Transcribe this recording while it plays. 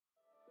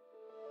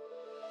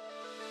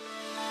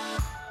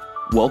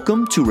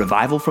Welcome to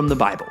Revival from the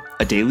Bible,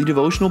 a daily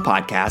devotional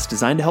podcast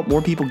designed to help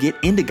more people get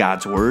into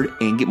God's Word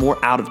and get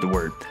more out of the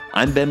Word.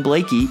 I'm Ben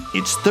Blakey.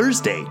 It's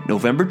Thursday,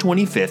 November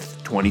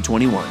 25th,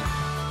 2021.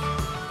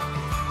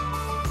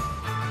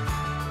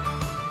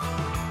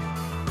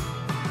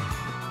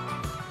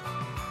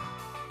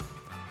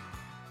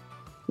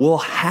 Well,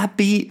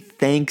 happy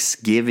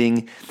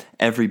Thanksgiving,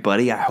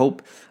 everybody. I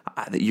hope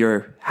that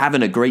you're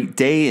having a great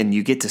day and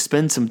you get to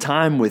spend some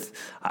time with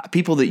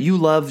people that you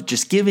love,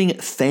 just giving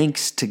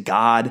thanks to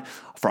God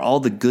for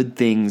all the good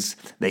things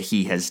that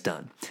He has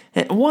done.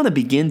 And I want to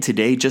begin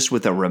today just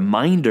with a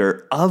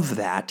reminder of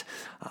that,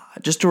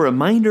 just a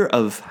reminder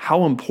of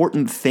how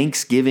important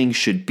Thanksgiving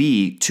should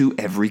be to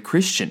every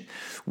Christian.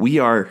 We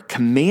are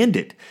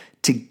commanded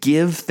to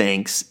give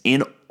thanks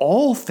in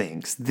all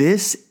things.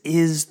 This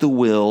is the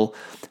will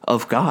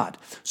of God.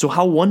 So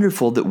how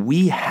wonderful that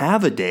we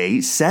have a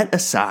day set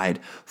aside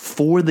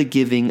for the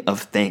giving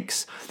of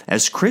thanks.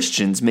 As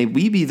Christians, may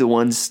we be the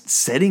ones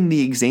setting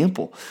the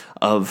example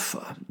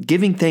of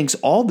giving thanks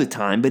all the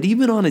time, but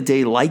even on a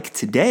day like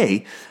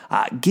today,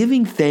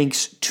 giving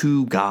thanks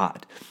to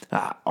God.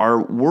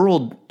 Our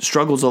world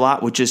struggles a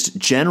lot with just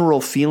general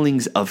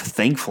feelings of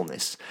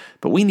thankfulness,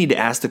 but we need to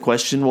ask the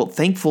question, well,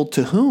 thankful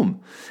to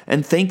whom?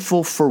 And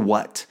thankful for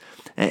what?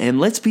 And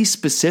let's be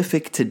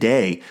specific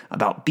today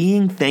about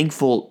being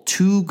thankful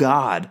to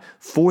God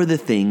for the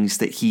things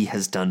that He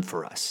has done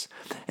for us.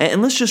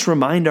 And let's just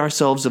remind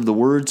ourselves of the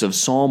words of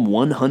Psalm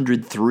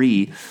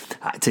 103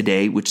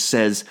 today, which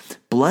says,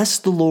 "Bless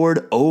the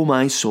Lord, O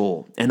my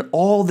soul, and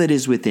all that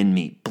is within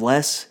me.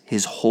 Bless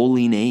His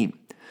holy name.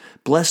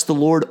 Bless the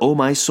Lord, O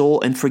my soul,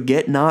 and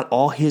forget not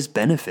all His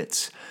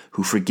benefits,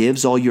 who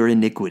forgives all your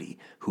iniquity,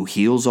 who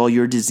heals all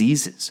your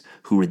diseases,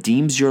 who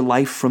redeems your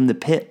life from the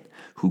pit,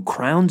 who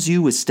crowns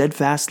you with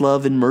steadfast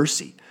love and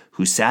mercy,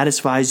 who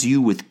satisfies you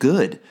with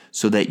good,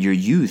 so that your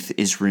youth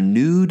is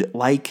renewed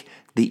like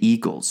the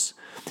eagles."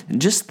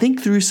 And just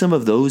think through some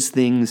of those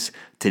things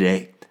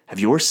today. Have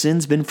your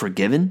sins been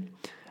forgiven?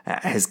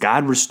 Has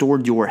God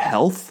restored your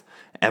health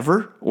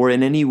ever or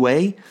in any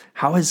way?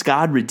 How has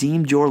God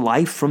redeemed your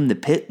life from the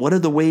pit? What are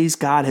the ways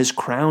God has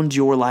crowned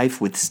your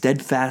life with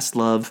steadfast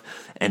love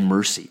and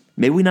mercy?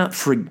 May we not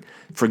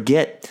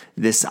forget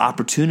this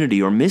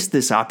opportunity or miss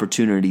this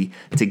opportunity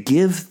to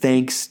give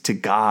thanks to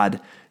God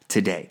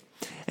today.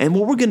 And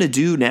what we're going to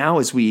do now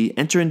as we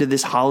enter into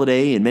this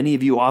holiday, and many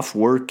of you off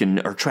work and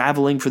are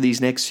traveling for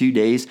these next few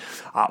days,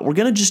 we're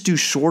going to just do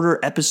shorter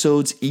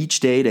episodes each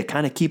day to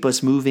kind of keep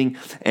us moving.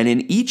 And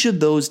in each of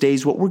those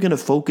days, what we're going to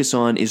focus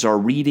on is our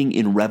reading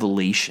in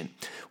Revelation,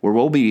 where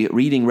we'll be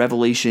reading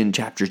Revelation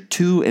chapter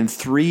 2 and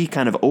 3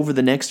 kind of over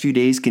the next few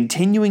days,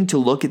 continuing to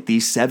look at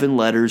these 7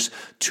 letters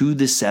to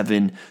the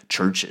 7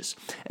 churches.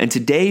 And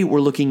today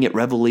we're looking at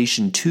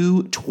Revelation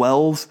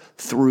 2:12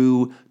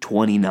 through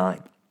 29.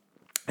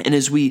 And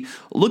as we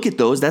look at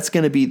those, that's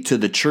going to be to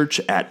the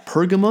church at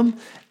Pergamum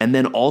and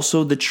then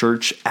also the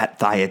church at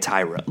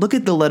Thyatira. Look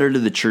at the letter to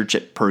the church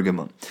at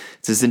Pergamum.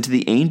 It says, "And to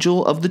the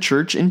angel of the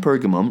church in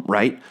Pergamum,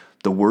 write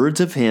the words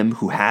of Him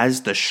who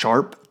has the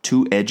sharp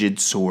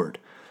two-edged sword.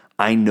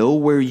 I know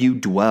where you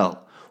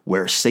dwell,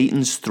 where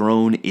Satan's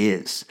throne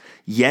is.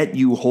 Yet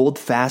you hold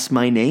fast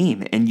my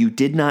name, and you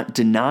did not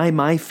deny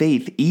my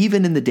faith,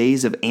 even in the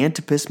days of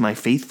Antipas, my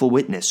faithful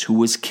witness, who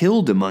was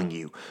killed among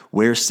you,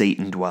 where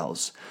Satan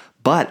dwells.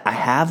 But I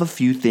have a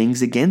few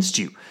things against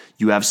you.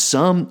 You have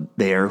some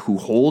there who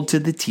hold to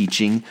the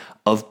teaching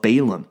of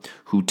Balaam,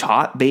 who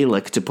taught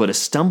Balak to put a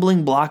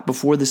stumbling block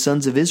before the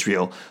sons of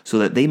Israel so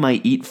that they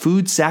might eat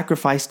food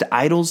sacrificed to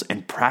idols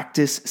and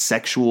practice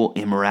sexual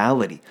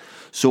immorality.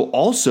 So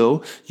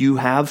also you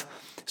have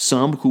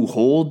some who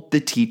hold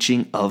the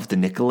teaching of the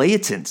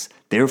Nicolaitans.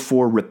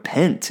 Therefore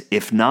repent.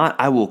 If not,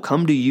 I will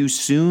come to you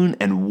soon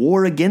and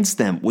war against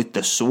them with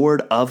the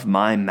sword of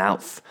my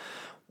mouth."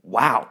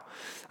 Wow.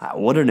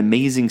 What an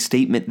amazing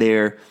statement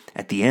there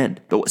at the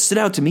end. But what stood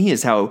out to me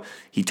is how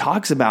he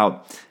talks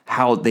about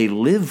how they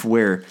live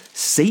where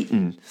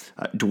Satan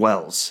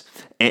dwells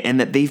and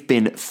that they've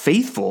been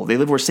faithful. They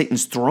live where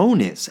Satan's throne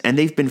is, and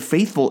they've been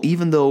faithful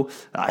even though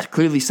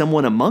clearly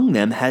someone among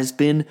them has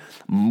been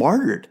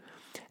martyred.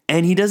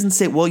 And he doesn't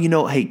say, well,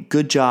 hey,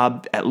 good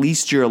job. At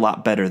least you're a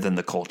lot better than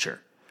the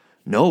culture.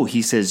 No,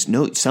 he says,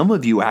 no, some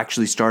of you are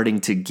actually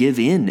starting to give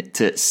in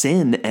to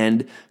sin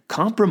and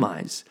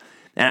compromise.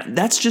 And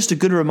that's just a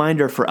good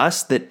reminder for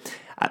us that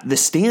the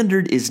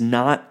standard is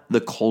not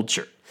the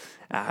culture.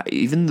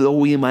 Even though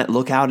we might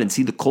look out and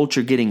see the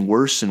culture getting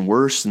worse and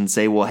worse and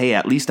say, well, hey,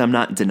 at least I'm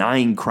not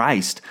denying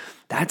Christ,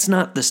 that's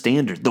not the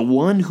standard. The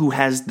one who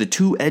has the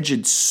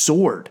two-edged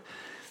sword,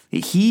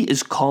 He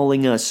is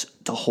calling us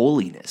to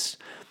holiness.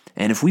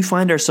 And if we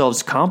find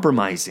ourselves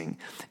compromising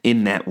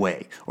in that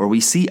way, or we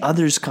see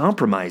others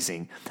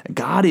compromising,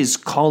 God is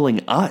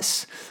calling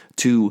us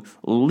to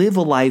live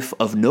a life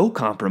of no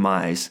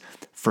compromise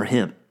for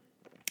Him.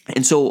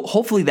 And so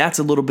hopefully that's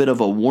a little bit of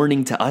a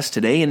warning to us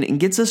today and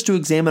gets us to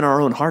examine our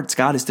own hearts.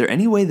 God, is there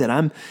any way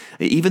that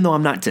even though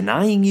I'm not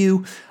denying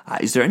you,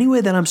 is there any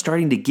way that I'm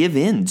starting to give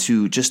in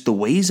to just the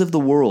ways of the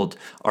world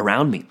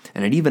around me?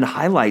 And it even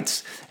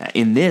highlights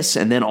in this,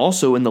 and then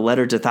also in the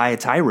letter to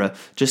Thyatira,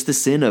 just the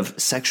sin of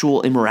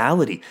sexual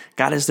immorality.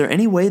 God, is there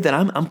any way that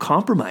I'm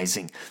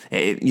compromising?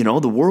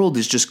 The world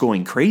is just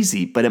going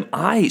crazy, but am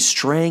I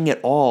straying at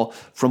all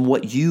from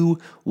what you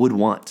would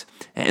want?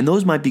 And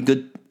those might be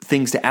good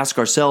things to ask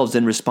ourselves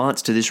in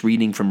response to this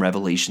reading from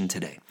Revelation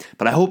today.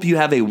 But I hope you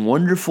have a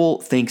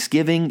wonderful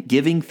Thanksgiving,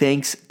 giving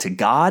thanks to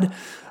God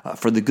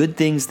for the good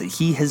things that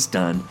He has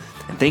done.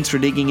 And thanks for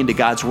digging into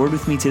God's Word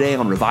with me today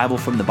on Revival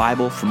from the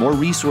Bible. For more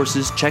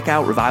resources, check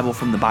out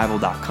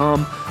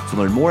revivalfromthebible.com. To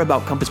learn more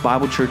about Compass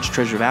Bible Church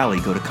Treasure Valley,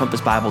 go to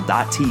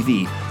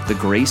compassbible.tv. The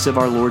grace of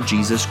our Lord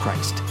Jesus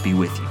Christ be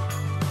with you.